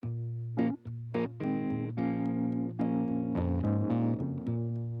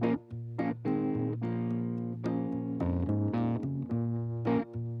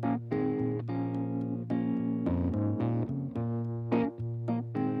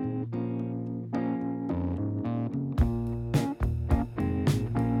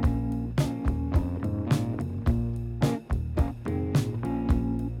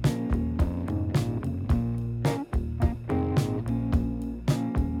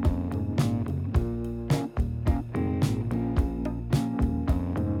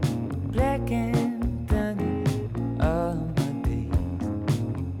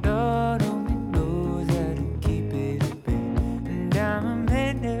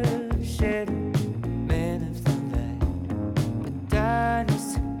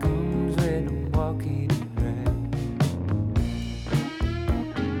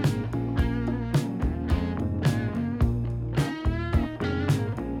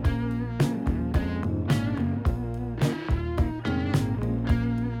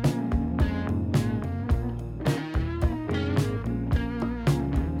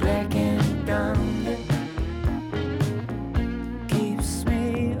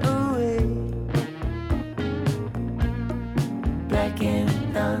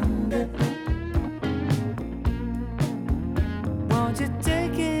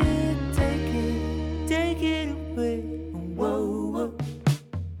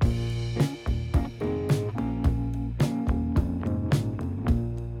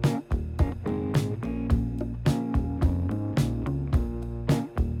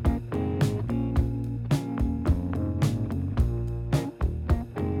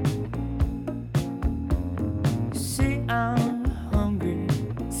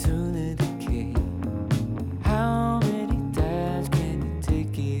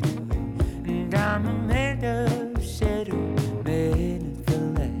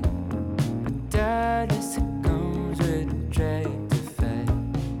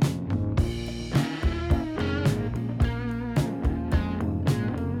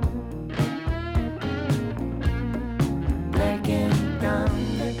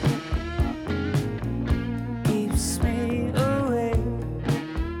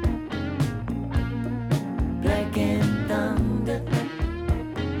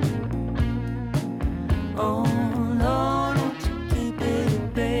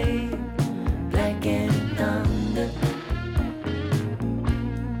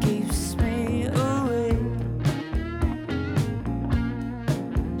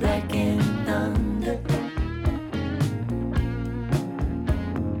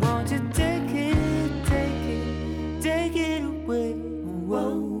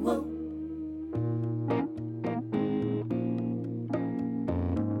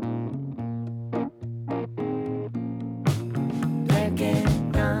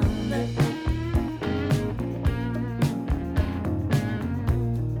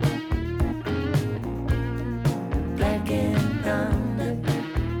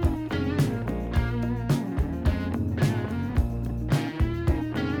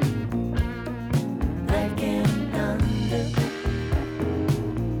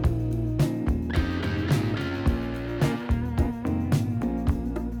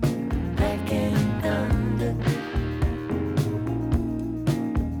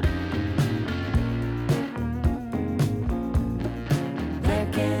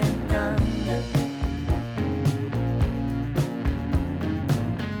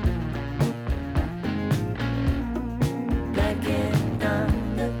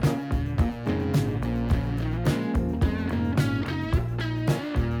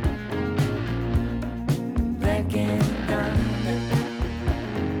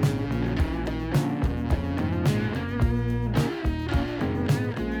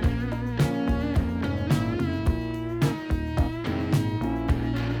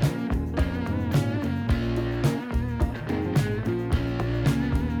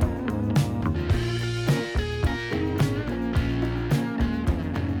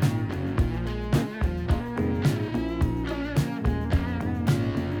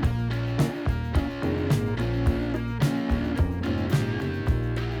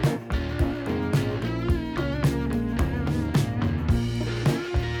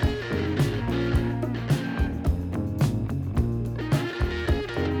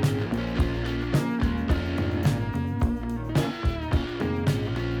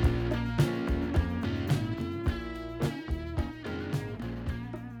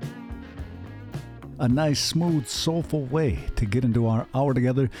A nice, smooth, soulful way to get into our hour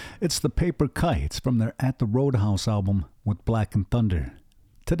together. It's the Paper Kites from their At the Roadhouse album with Black and Thunder.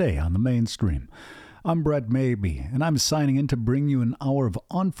 Today on the Mainstream, I'm Brett Maybe, and I'm signing in to bring you an hour of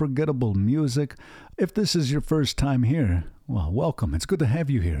unforgettable music. If this is your first time here, well, welcome. It's good to have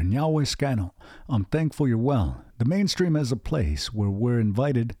you here in Yahweh Scano. I'm thankful you're well. The Mainstream is a place where we're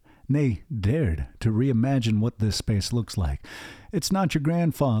invited, nay, dared, to reimagine what this space looks like. It's not your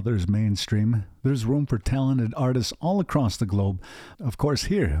grandfather's Mainstream. There's room for talented artists all across the globe. Of course,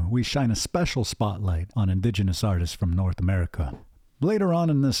 here we shine a special spotlight on Indigenous artists from North America. Later on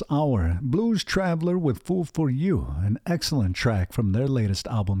in this hour, Blues Traveler with Fool for You, an excellent track from their latest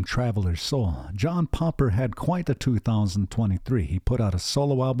album, Traveler's Soul. John Popper had quite a 2023. He put out a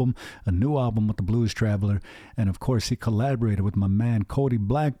solo album, a new album with the Blues Traveler, and of course he collaborated with my man Cody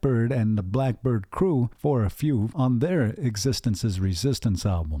Blackbird and the Blackbird Crew for a few on their Existence is Resistance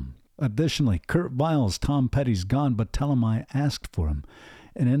album. Additionally, Kurt Vile's Tom Petty's Gone But Tell Him I Asked For Him.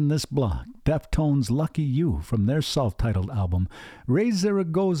 And in this block, Deftones' Lucky You from their self-titled album, Raye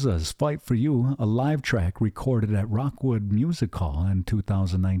Zaragoza's Fight For You, a live track recorded at Rockwood Music Hall in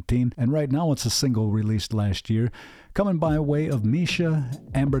 2019, and right now it's a single released last year, coming by way of Misha,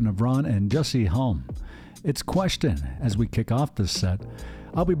 Amber Navran, and Jussi Halme. It's Question as we kick off this set.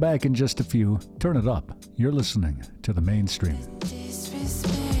 I'll be back in just a few. Turn it up. You're listening to the Mainstream.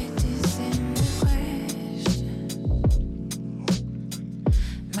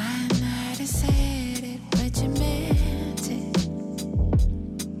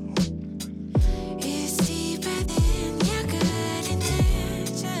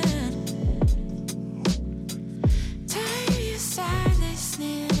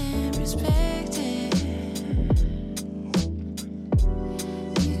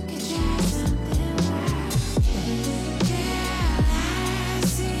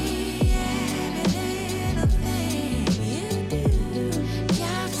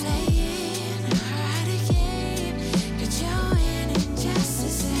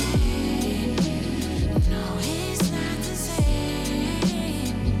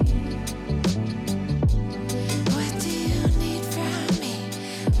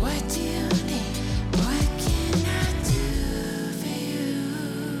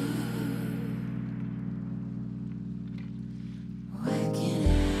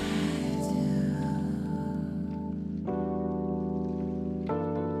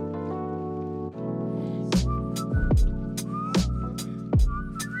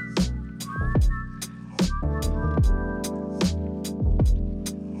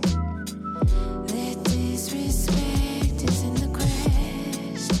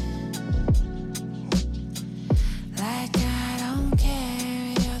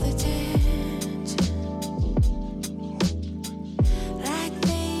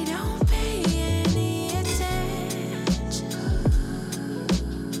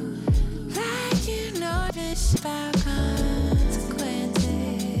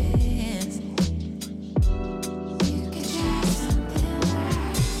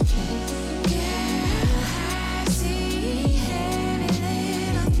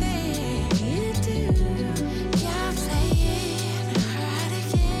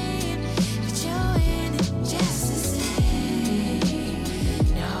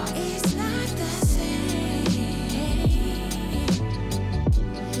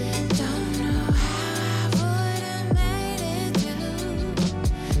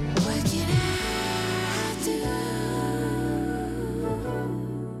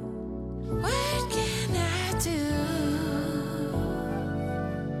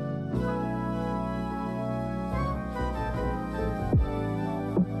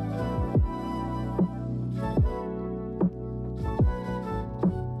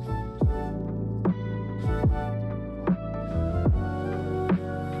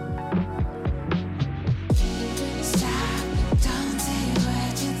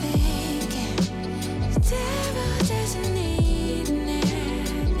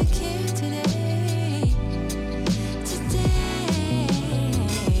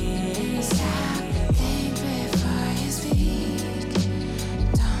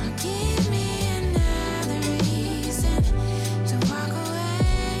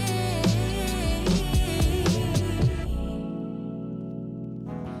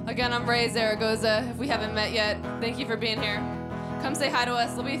 Again, I'm Raye Zaragoza. If we haven't met yet, thank you for being here. Come say hi to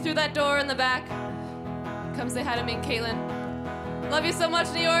us. We'll be through that door in the back. Come say hi to me and Caitlin. Love you so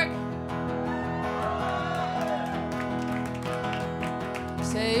much, New York.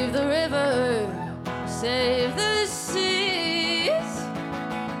 Save the river, save the seas,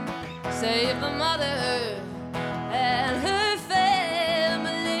 save the mother and her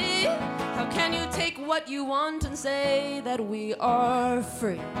family. How can you take what you want and say that we are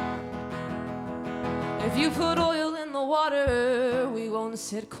free. If you put oil in the water, we won't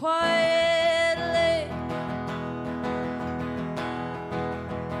sit quietly.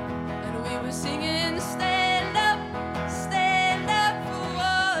 And we were singing, stand up for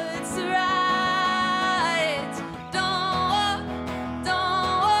what's right. Don't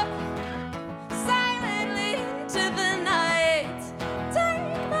walk silently into the night.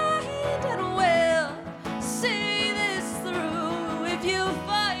 Take my hand and we'll see this through. If you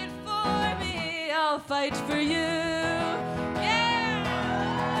fight for me, I'll fight for you. Yeah!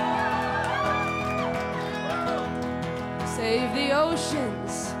 Save the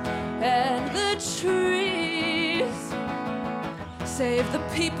oceans and the trees. Save the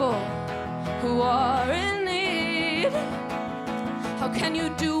people who are in need. How can you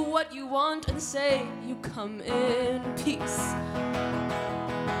do what you want and say you come in peace?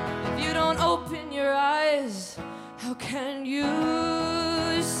 If you don't open your eyes, how can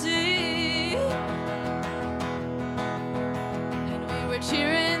you see? And we were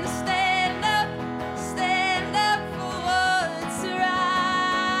cheering, stand up for what's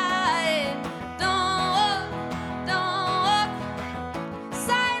right. Don't walk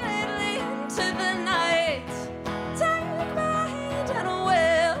silently into the night. Take my hand and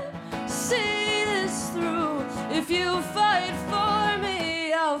we'll see this through. If you fight for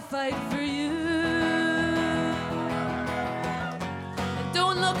me, I'll fight for you.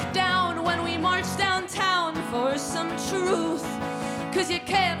 Don't look down when we march downtown for some truth. 'Cause you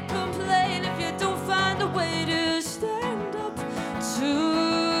can't complain if you don't find a way to stand up.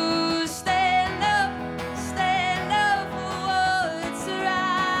 To stand up for what's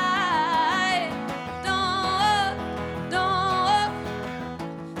right. Don't walk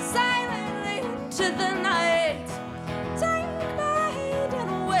silently into the night. Take my hand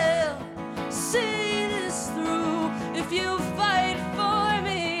and we'll see this through. If you fight for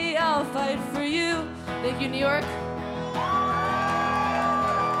me, I'll fight for you. Thank you, New York.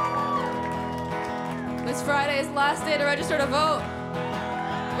 This Friday is the last day to register to vote.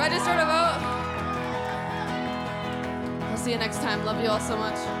 Register to vote. I'll see you next time. Love you all so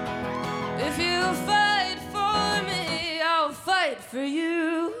much. If you fight for me, I'll fight for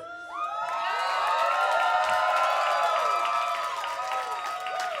you.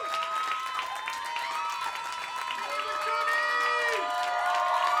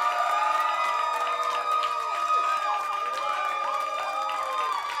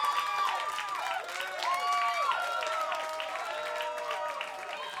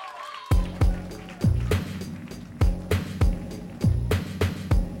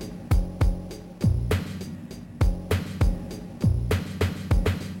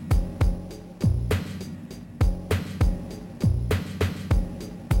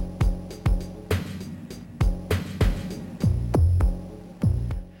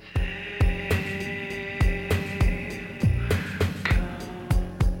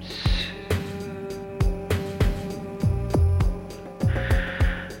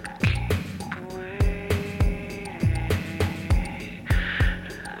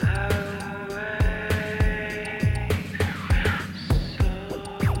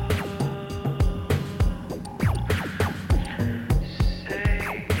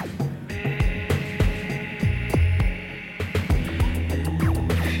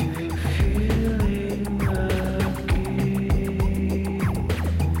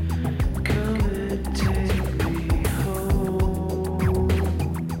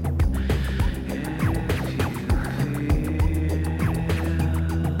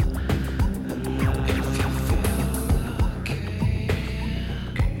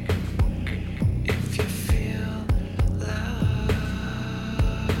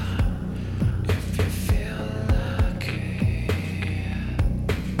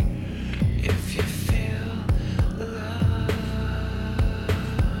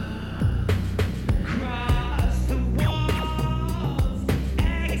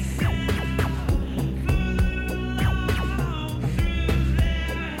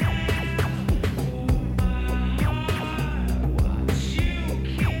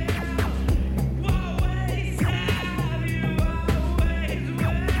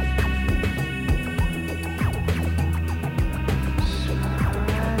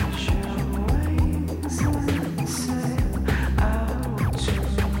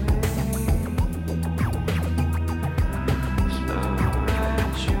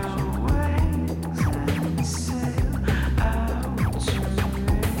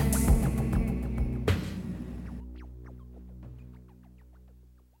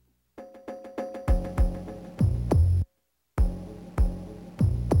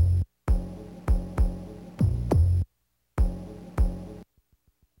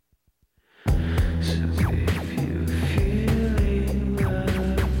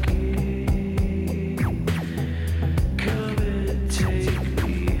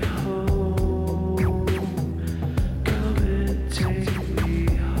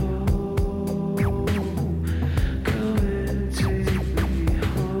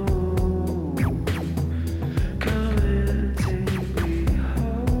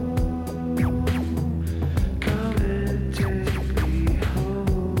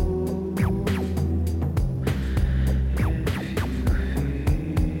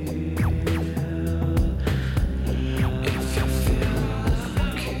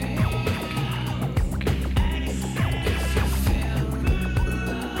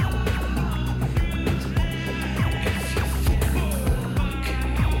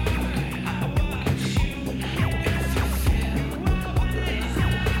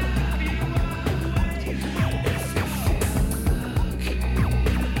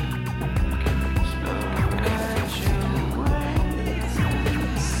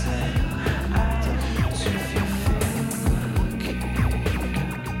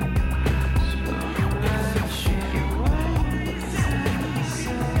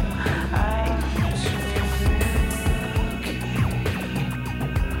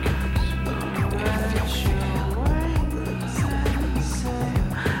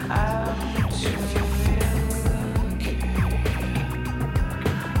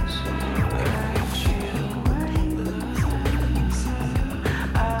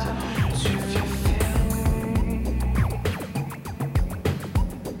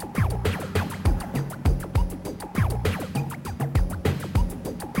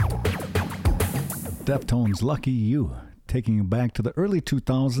 Deftones' Lucky You, taking you back to the early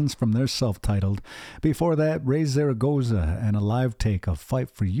 2000s from their self-titled. Before that, Raye Zaragoza and a live take of Fight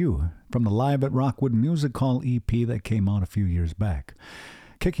For You from the Live at Rockwood Music Hall EP that came out a few years back.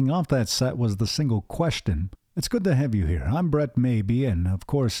 Kicking off that set was the single Question. It's good to have you here. I'm Brett Maybe, and of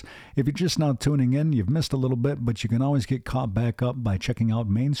course, if you're just now tuning in, you've missed a little bit, but you can always get caught back up by checking out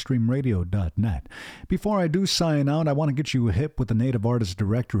mainstreamradio.net. Before I do sign out, I want to get you hip with the Native Artist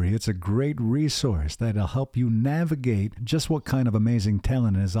Directory. It's a great resource that'll help you navigate just what kind of amazing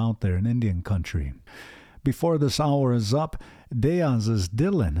talent is out there in Indian country. Before this hour is up, Deyaz's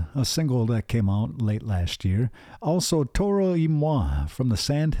Dylan, a single that came out late last year. Also, Toro y Moi from the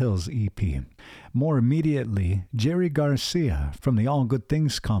Sandhills EP. More immediately, Jerry Garcia from the All Good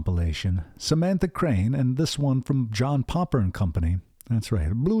Things compilation. Samantha Crain, and this one from John Popper and Company. That's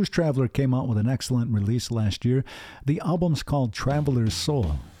right. Blues Traveler came out with an excellent release last year. The album's called Traveler's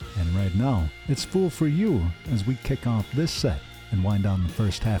Soul. And right now, it's Fool For You as we kick off this set and wind down the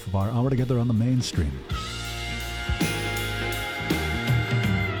first half of our hour together on the mainstream.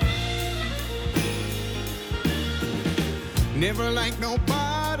 Never liked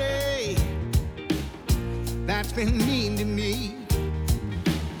nobody that's been mean to me.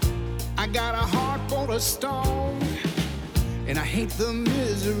 I got a heart full of stone, and I hate the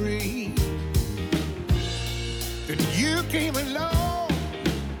misery. Then you came along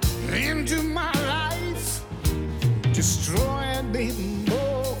into my life, destroying me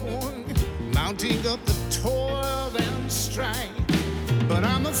more, mounting up the toil and strife. But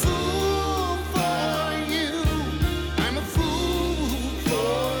I'm a fool for you. I'm a fool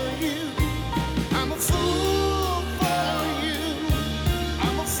for you. I'm a fool for you.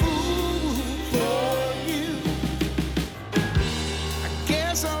 I'm a fool for you. I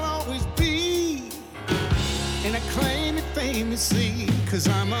guess I'll always be in a claim it famously, 'cause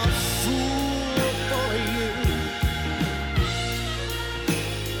I'm a fool for you.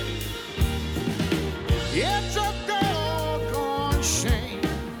 It's a doggone shame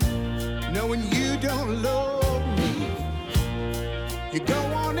knowing you don't love me. You go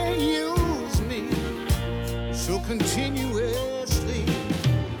on and use me so continuously.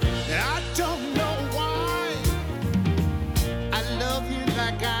 I don't know why I love you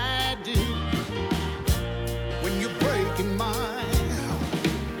like I do when you're breaking my heart,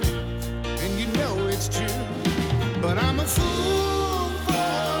 and you know it's true. But I'm a fool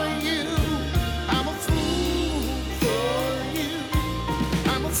for you. I'm a fool for you.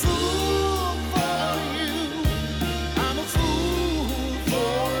 I'm a fool for you. I'm a fool for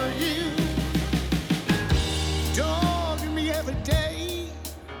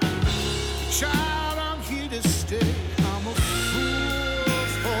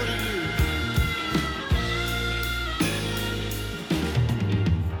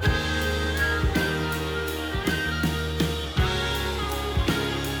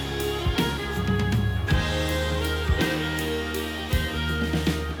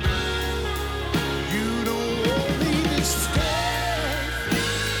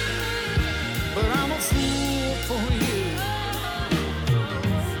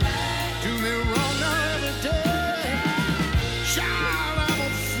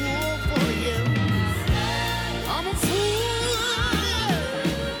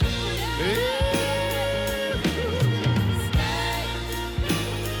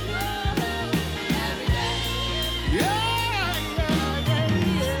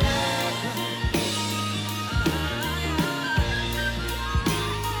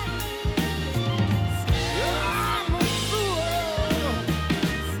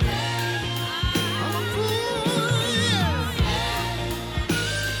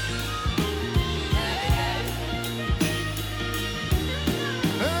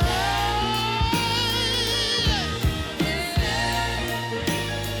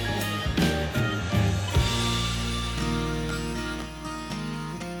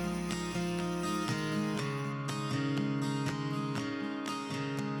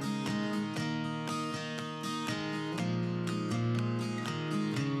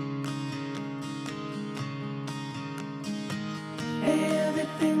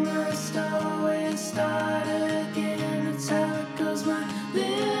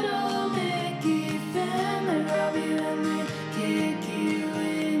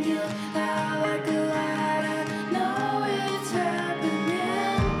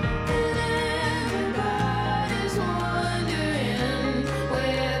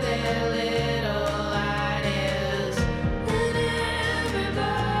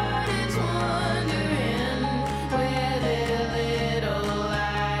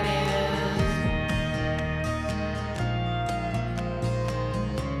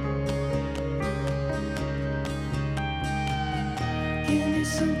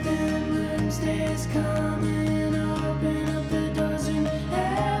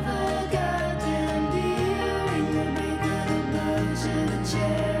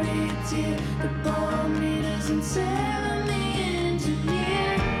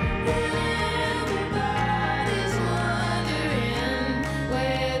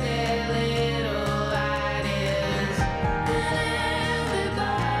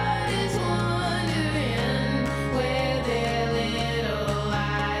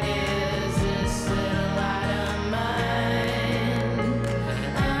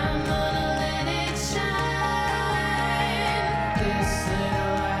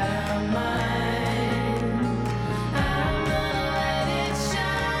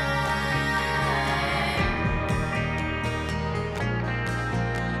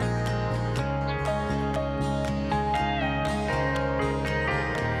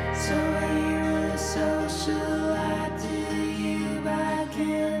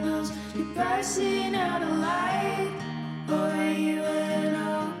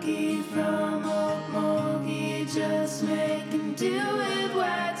just making do with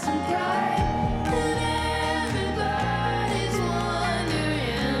words and pride. And everybody's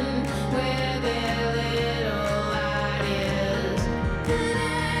wondering where their little light is. And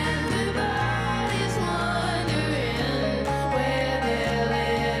everybody's wondering where their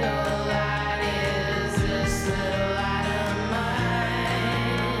little light is. This little light of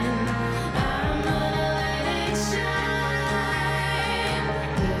mine, I'm gonna let it shine.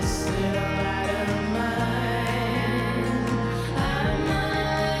 This little light of mine, I'm gonna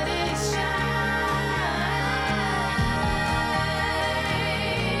let it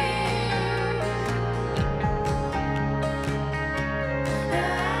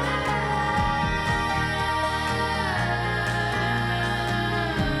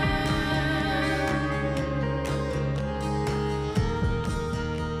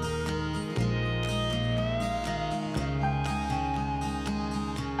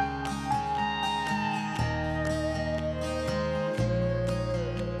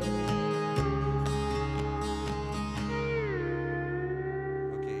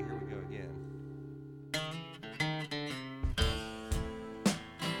Okay, here we go again.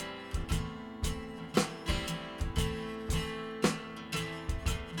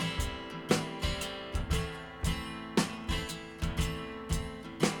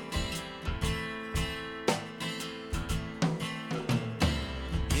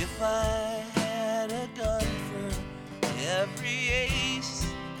 If I had a gun for every ace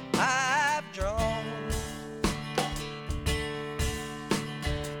I've drawn,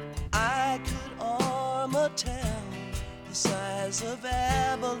 I could arm a town the size of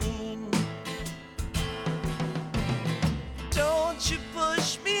Abilene. Don't you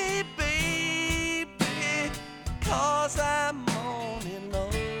push me, baby, 'cause I'm moaning low.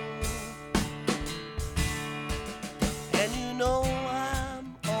 And you know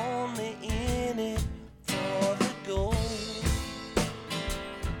I'm only in it for the gold.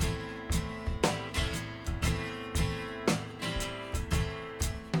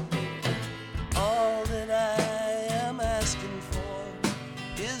 All that I am asking for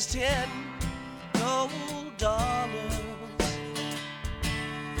is 10 gold dollars.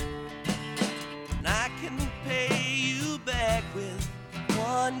 And I can pay you back with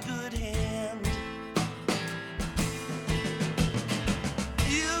one good hand.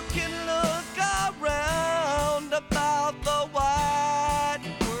 You can look around about the wide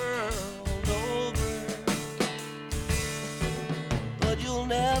world over, but you'll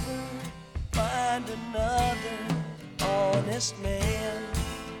never find another honest man.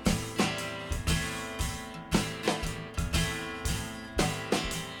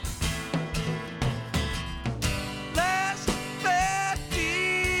 Last fair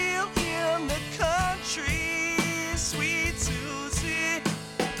deal in the country, sweet Susie.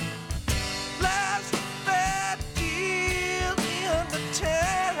 Last fair deal in the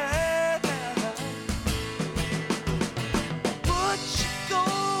town. Put your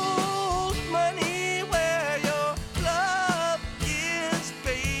gold money where your love is,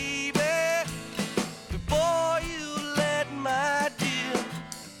 baby, before you let my deal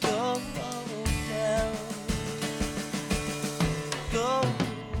go down. Go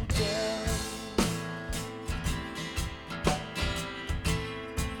down.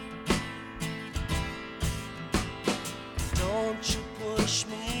 Don't you push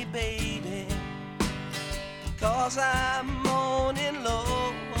me, baby, 'cause I'm moaning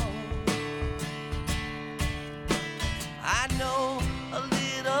low. I know a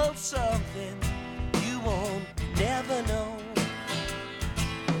little something you won't never know.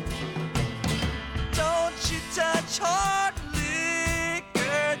 Don't you touch hard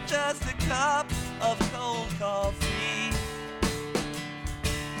liquor, just a cup of cold coffee.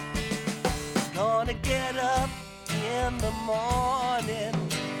 Gonna get up in the morning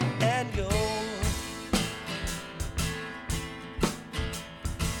and go.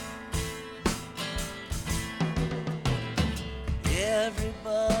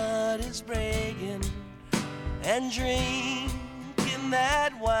 Everybody's bragging and drinking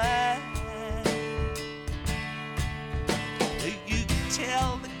that wine. You can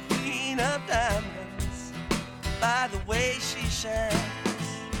tell the queen of diamonds by the way she shines.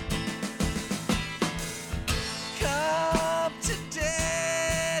 Come to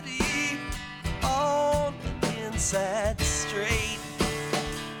daddy on the inside straight.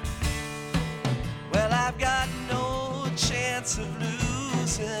 Well, I've got no chance of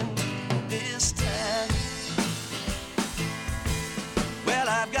losing this time. Well,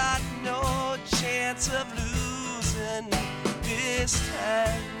 I've got no chance of losing this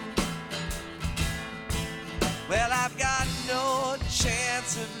time. Well, I've got no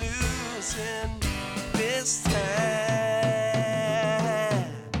chance of losing this time.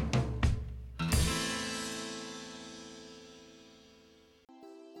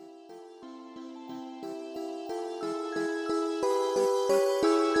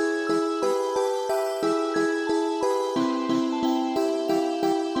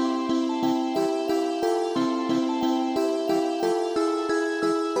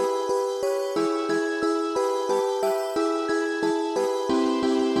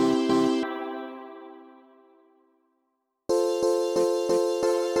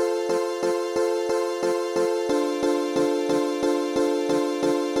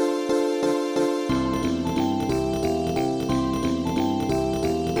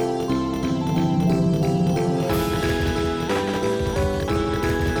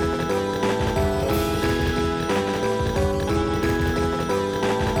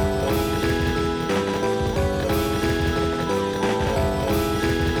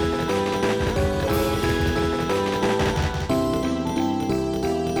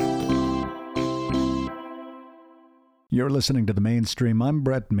 You're listening to The Mainstream. I'm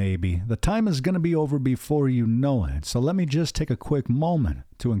Brett Maybe. The time is going to be over before you know it, so let me just take a quick moment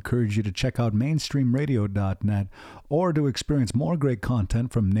to encourage you to check out mainstreamradio.net, or to experience more great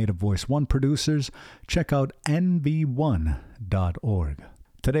content from Native Voice One producers, check out nv1.org.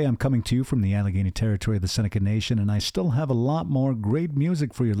 Today I'm coming to you from the Allegheny territory of the Seneca Nation, and I still have a lot more great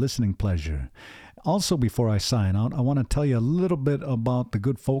music for your listening pleasure. Also, before I sign out, I want to tell you a little bit about the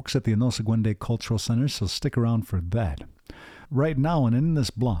good folks at the Onosagwende Cultural Center, so stick around for that. Right now and in this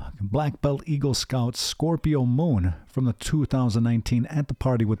block, Black Belt Eagle Scout Scorpio Moon from the 2019 At the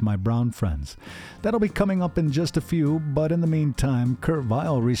Party with My Brown Friends. That'll be coming up in just a few, but in the meantime, Kurt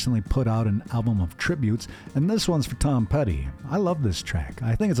Vile recently put out an album of tributes, and this one's for Tom Petty. I love this track.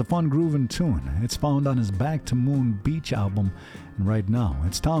 I think it's a fun grooving tune. It's found on his Back to Moon Beach album, and right now,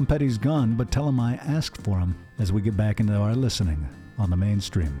 it's Tom Petty's Gone, but tell him I asked for him as we get back into our listening on The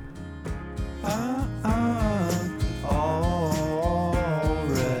Mainstream.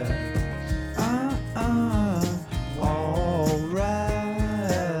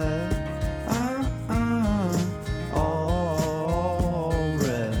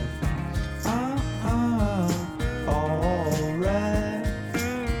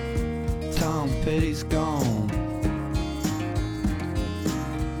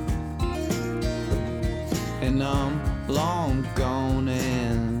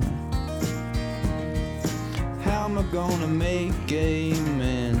 Gonna make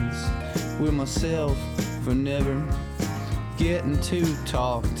amends with myself for never getting to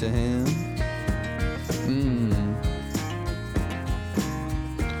talk to him.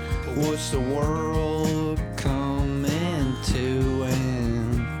 What's the world coming to,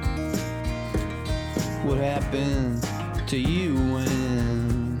 and what happened to you,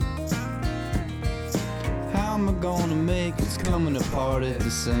 and how am I gonna make it's coming apart at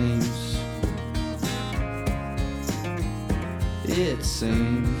the seams? It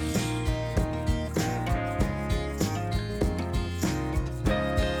seems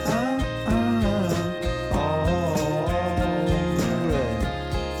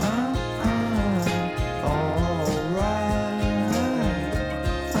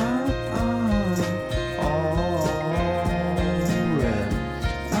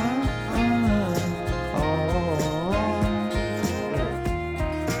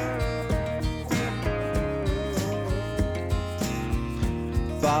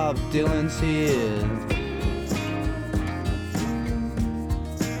Dylan's here,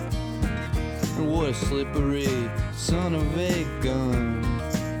 and what a slippery son of a gun.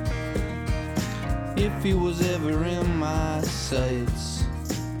 If he was ever in my sights,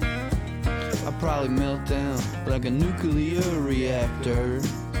 I'd probably melt down like a nuclear reactor.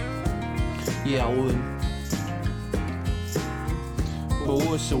 Yeah, I would. But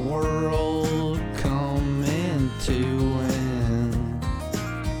what's the world coming to?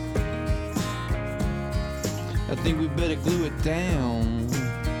 I think we better glue it down.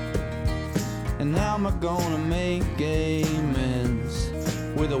 And how am I gonna make amends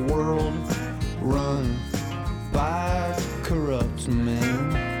with a world run by corrupt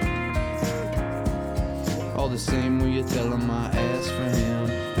men? All the same, will you tell him I asked for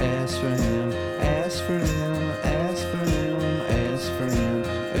him, asked for him, asked for him, asked for him, asked for him,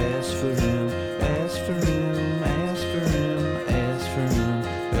 asked for him, asked for him, asked for him, asked for him,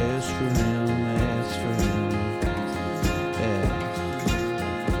 asked for him, asked for him.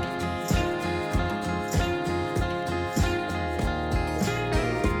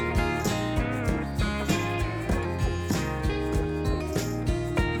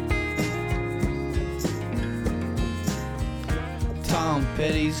 Tom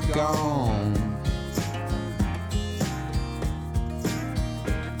Petty's gone,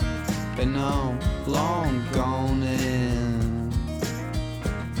 and I'm long gone, and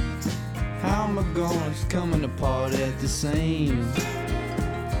how am I gonna, it's coming apart at the seams.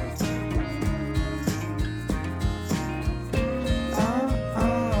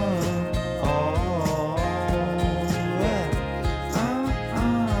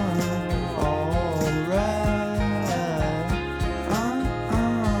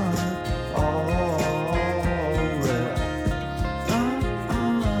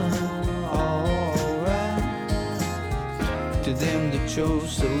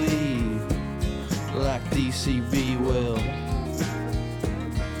 Chose to leave like DCB, well,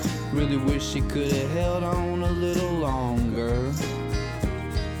 really wish he could have held on a little longer.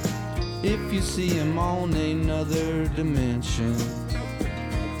 If you see him on another dimension,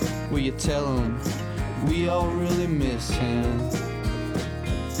 will you tell him we all really miss him?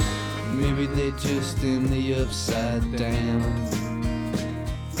 Maybe they're just in the upside down.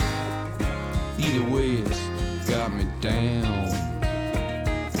 Either way, it's got me down.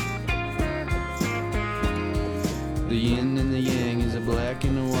 The yin and the yang is a black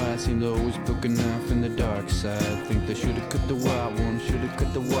and a white. Seem to always book a knife in the dark side. Think they should've cut the white one, should've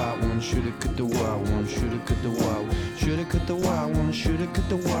cut the white one, should've cut the white one, should've cut the white one, should've cut the white one, should've cut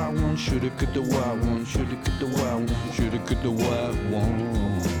the white one, should've cut the white one, should've cut the white one, should've cut the white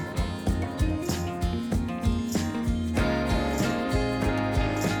one.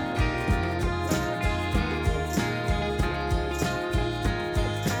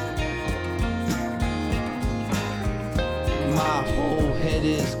 My whole head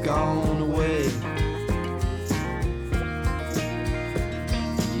is gone away.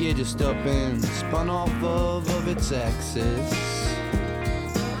 Yeah, just up and spun off of its axis.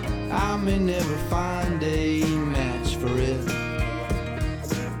 I may never find a match for it.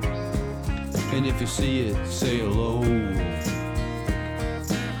 And if you see it, say hello.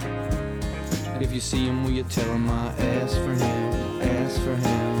 If you see him, will you tell him I asked for him, asked for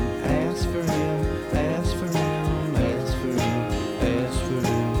him, asked for him, asked for him.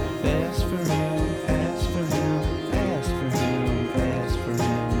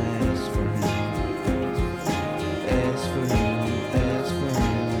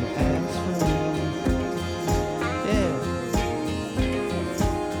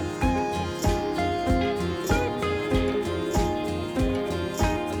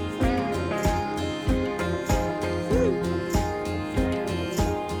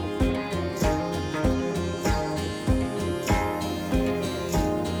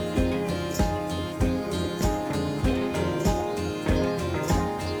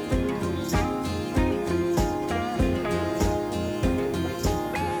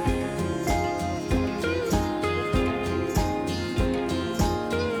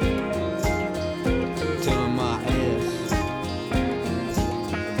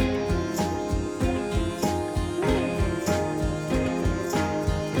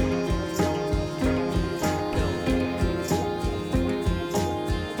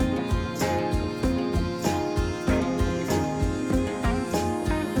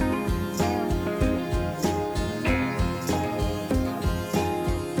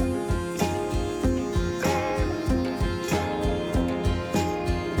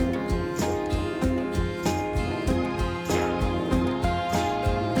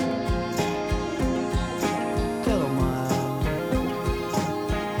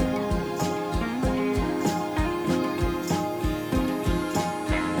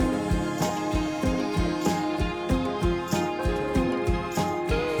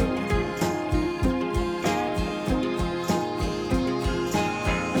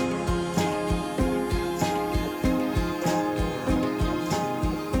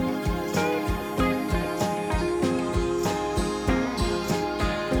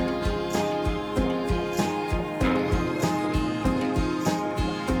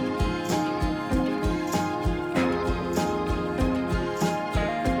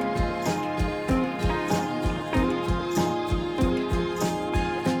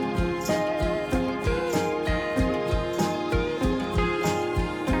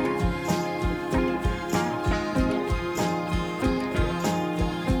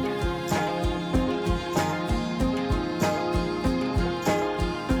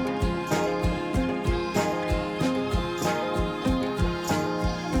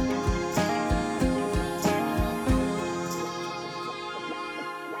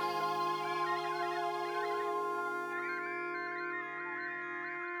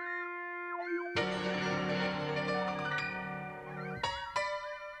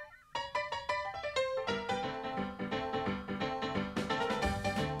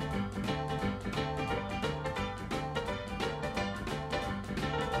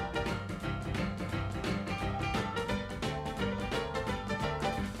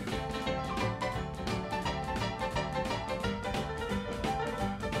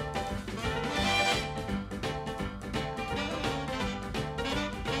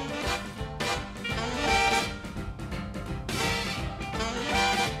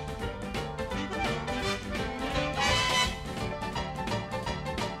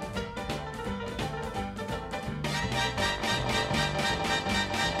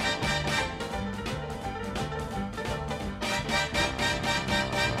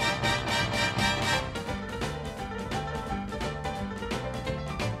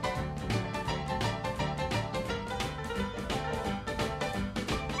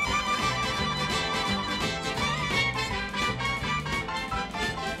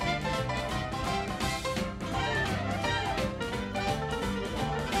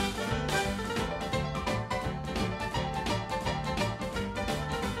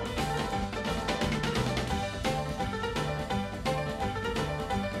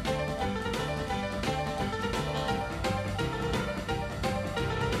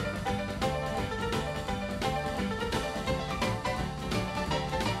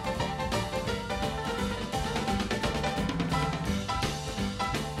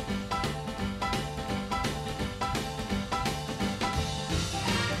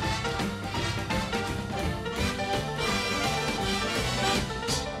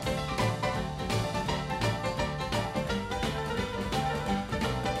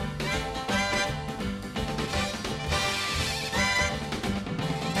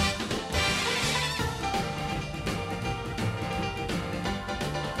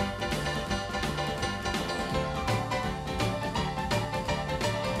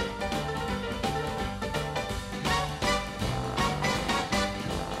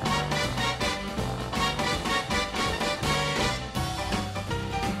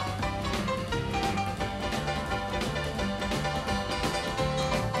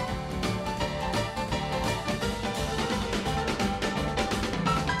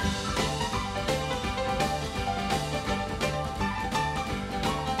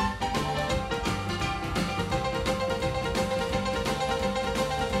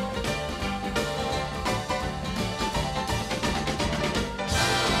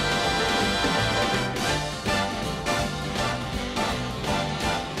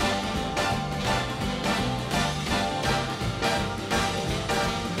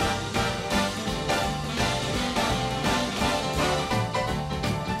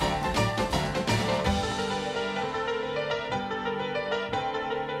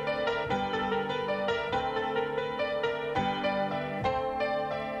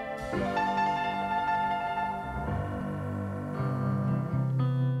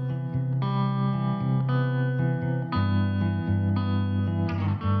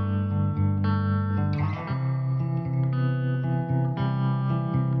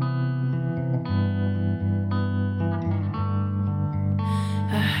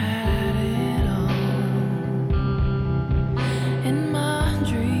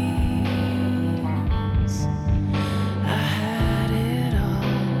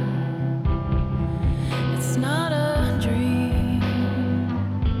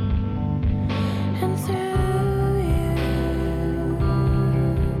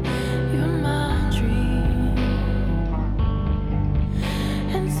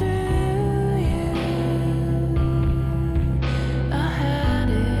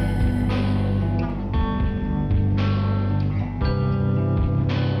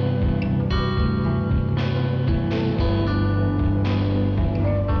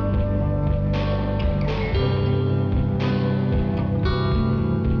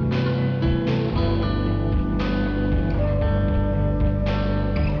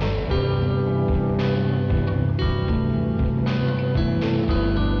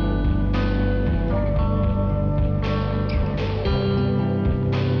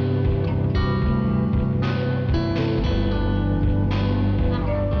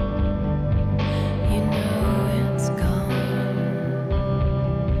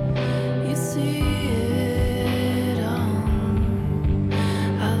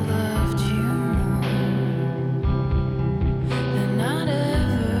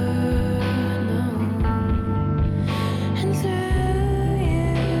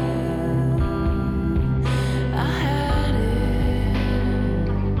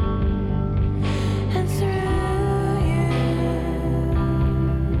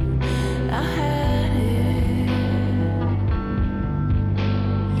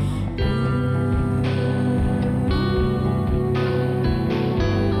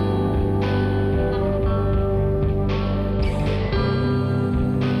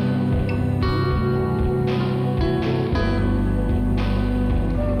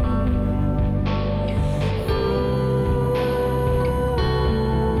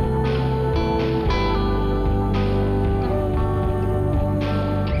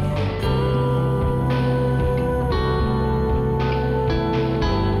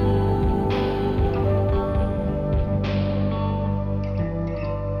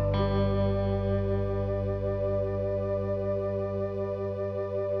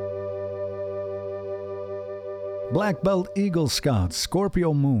 Black Belt Eagle Scouts,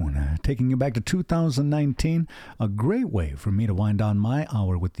 Scorpio Moon, taking you back to 2019. A great way for me to wind down my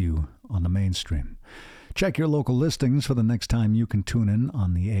hour with you on the mainstream. Check your local listings for the next time you can tune in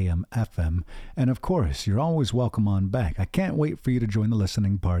on the AM FM. And of course, you're always welcome on back. I can't wait for you to join the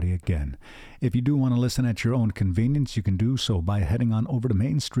listening party again. If you do want to listen at your own convenience, you can do so by heading on over to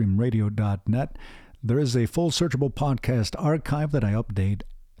mainstreamradio.net. There is a full searchable podcast archive that I update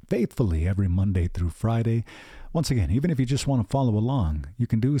faithfully every Monday through Friday. Once again, even if you just want to follow along, you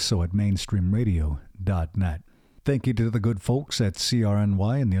can do so at mainstreamradio.net. Thank you to the good folks at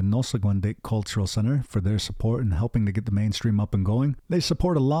CRNY and the Nosogwendake Cultural Center for their support in helping to get the mainstream up and going. They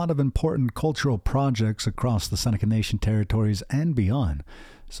support a lot of important cultural projects across the Seneca Nation territories and beyond.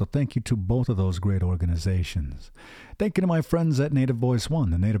 So thank you to both of those great organizations. Thank you to my friends at Native Voice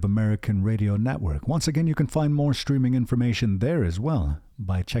One, the Native American Radio Network. Once again, you can find more streaming information there as well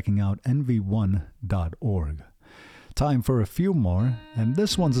by checking out nv1.org. Time for a few more, and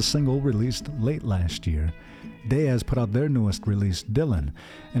this one's a single released late last year. Deyaz put out their newest release, Dylan,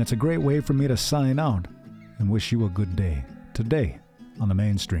 and it's a great way for me to sign out and wish you a good day today on the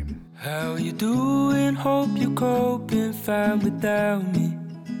mainstream. How you doing? Hope you're coping fine without me.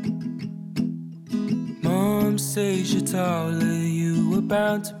 Mom says you're taller, you were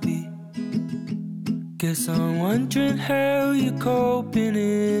bound to be. Guess I'm wondering how you're coping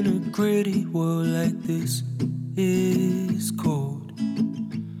in a gritty world like this. Is cold,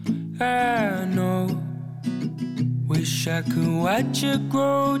 I know. Wish I could watch you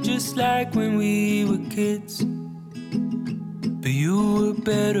grow just like when we were kids. But you were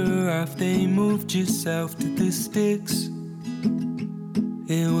better off, they moved you south to the sticks.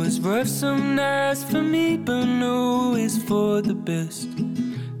 It was rough some nights for me, but no, it's for the best.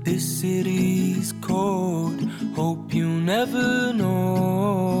 This city's cold, hope you never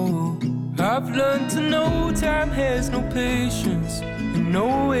know. I've learned to know time has no patience and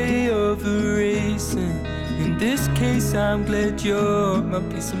no way of erasing. In this case, I'm glad you're my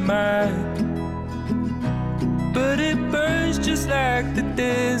peace of mind. But it burns just like the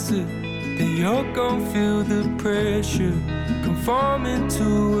desert. Then you're gon' feel the pressure, conforming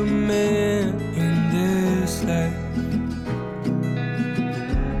to a man in this life.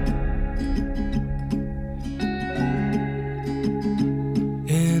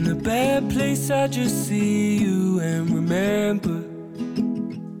 In a bad place, I just see you and remember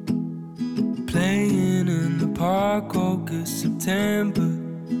playing in the park, August, September.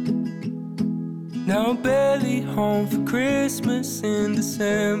 Now I'm barely home for Christmas in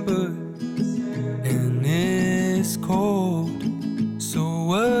December. And it's cold, so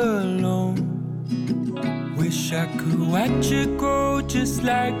alone. Wish I could watch it grow just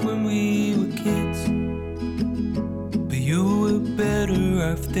like when we were kids. But you were better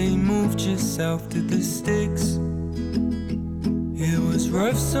off, they moved you south to the sticks. It was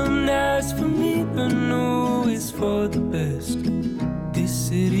rough some nights for me, but no, it's for the best. This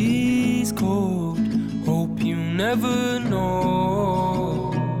city's cold, hope you never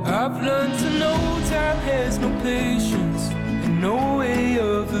know. I've learned to know time has no patience and no way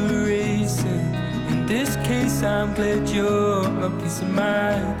of erasing. In this case, I'm glad you're my peace of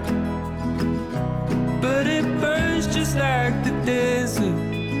mind. But it burns just like the desert,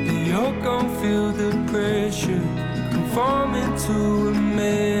 then you're gon' feel the pressure, conforming to a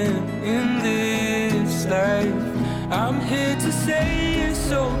man in this life. I'm here to say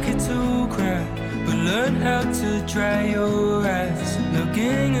it's okay to cry, but learn how to dry your eyes.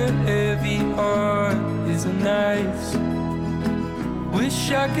 Looking at heavy heart is a knife.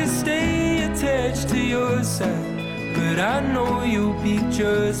 Wish I could stay attached to your side, but I know you'll be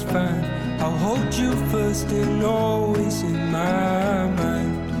just fine. I'll hold you first and always in my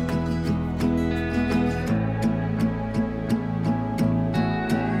mind.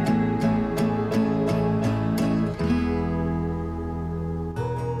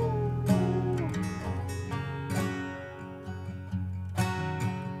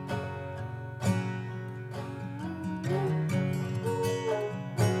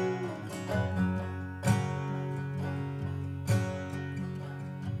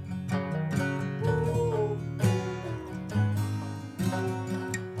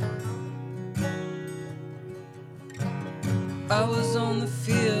 I was on the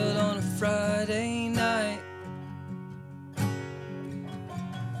field on a Friday night.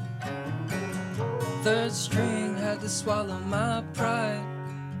 Third string had to swallow my pride.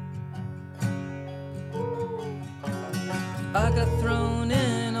 I got thrown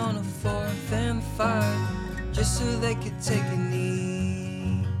in on a 4th and 5 just so they could take a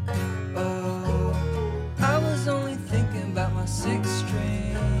knee. Oh, I was only thinking about my 6th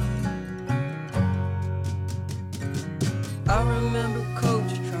string.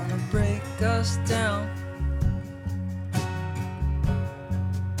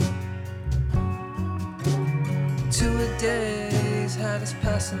 Two-a-days had us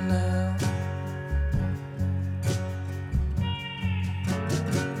passing now.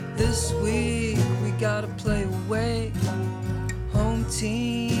 This week we gotta play away. Home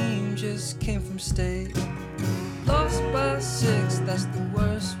team just came from state. Lost by 6, that's the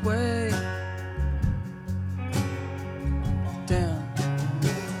worst way. Damn.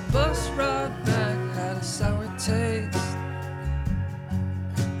 Bus ride back had a sour taste.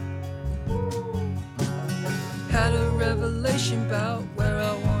 Had a revelation about where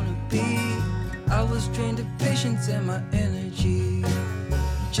I wanna be. I was drained of patience and my energy,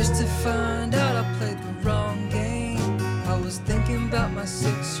 just to find out I played the wrong game. I was thinking about my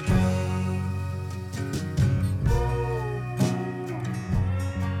 6th string.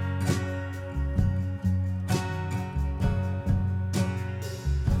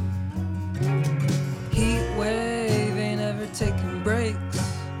 Heat wave ain't ever taking breaks.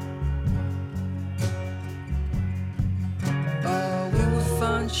 Oh, we would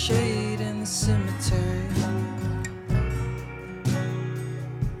find shade in the cemetery.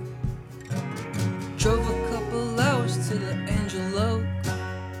 Drove a couple hours to the Angel Oak.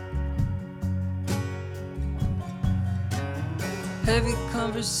 Heavy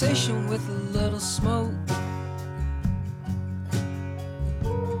conversation with a little smoke.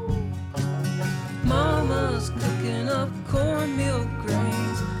 Mama's cooking up cornmeal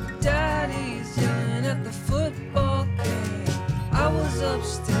grains. Daddy's yelling at the football game. I was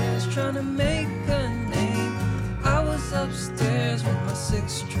upstairs trying to make a name. I was upstairs with my 6th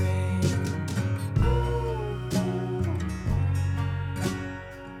string.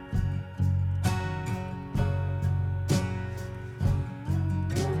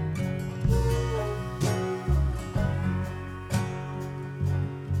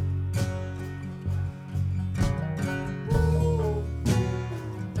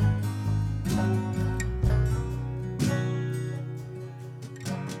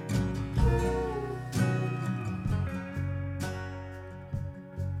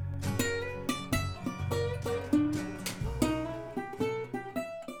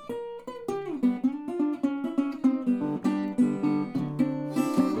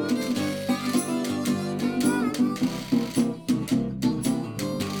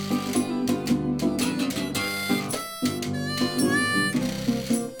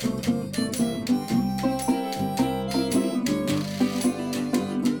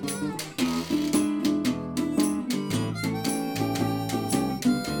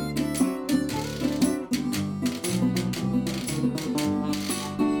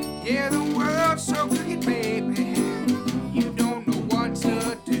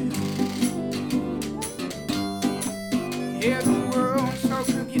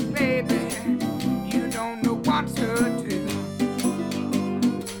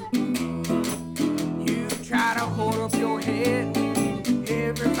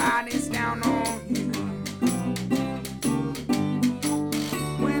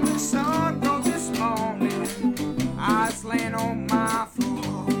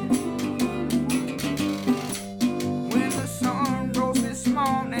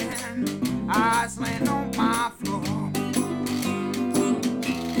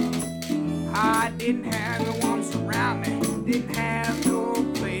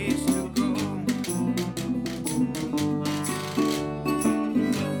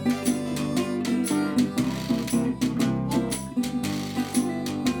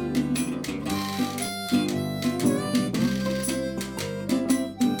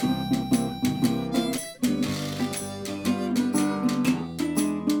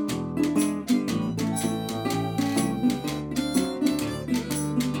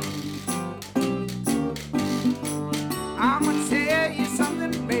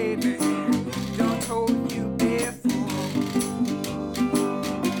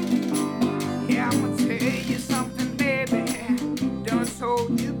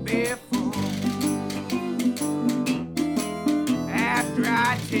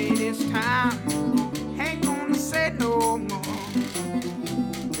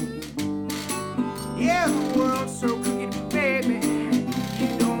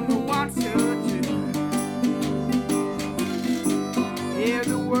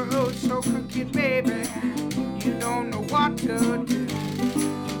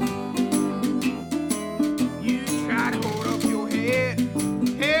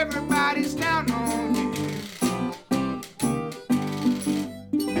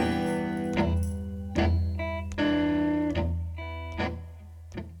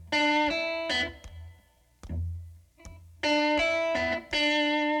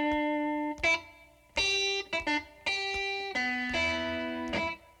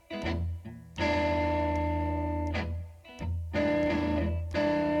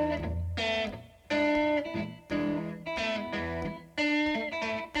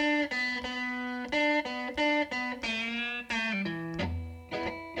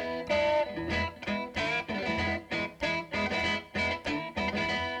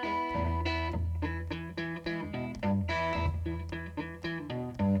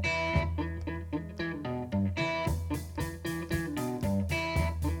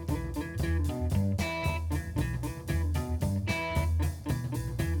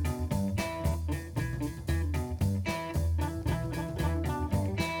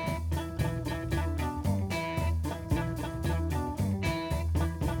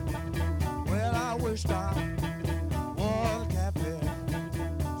 first stop was Catfish,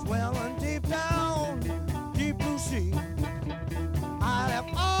 swelling deep down, deep blue sea. I left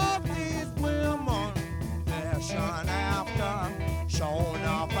all these women there, shone after, shone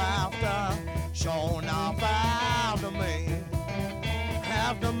off after, shone off after me,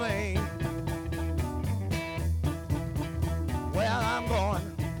 after me. Well, I'm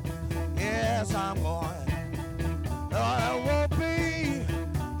going, yes, I'm going. Lord, I won't be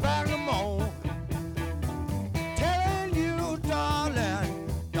back no more. Telling you, darling,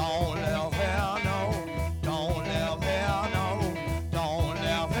 don't live here, no. Don't live here, no. Don't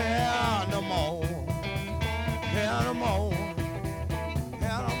live here no more. Here no more.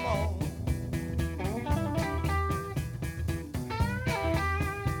 Here no more.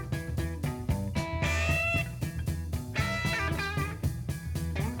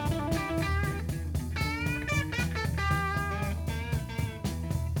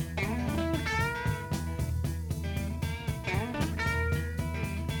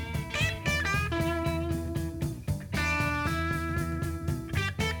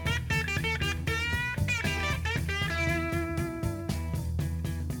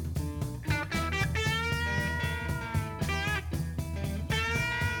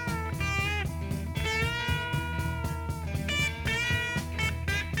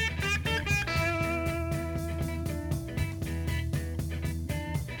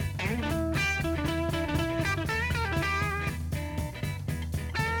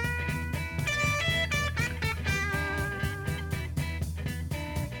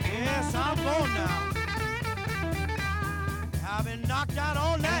 Yes, I'm going now. I've been knocked out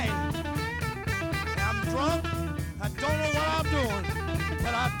all night. I'm drunk. I don't know what I'm doing,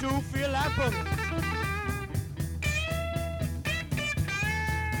 but I do feel like boogie.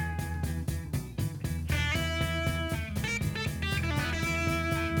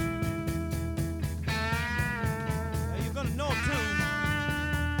 You're gonna know too.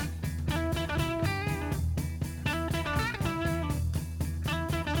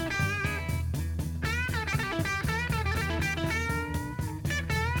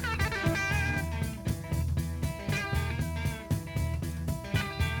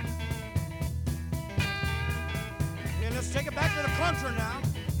 Let's take it back to the country now.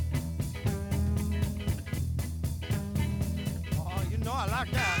 Oh, you know I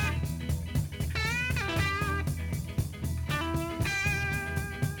like that.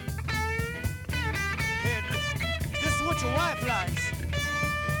 Hey, this is what your wife likes.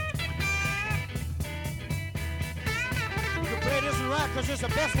 You can play this one right because it's the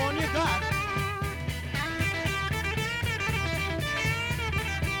best one you got.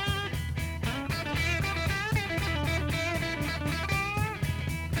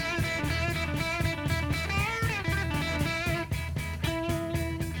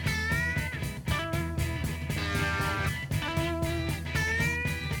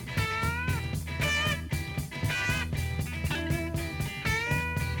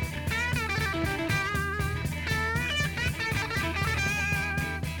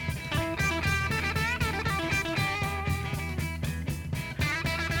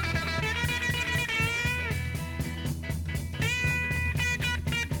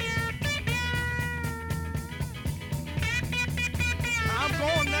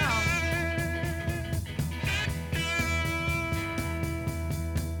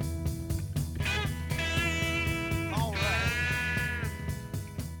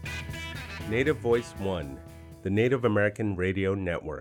 Native Voice One, the Native American Radio Network.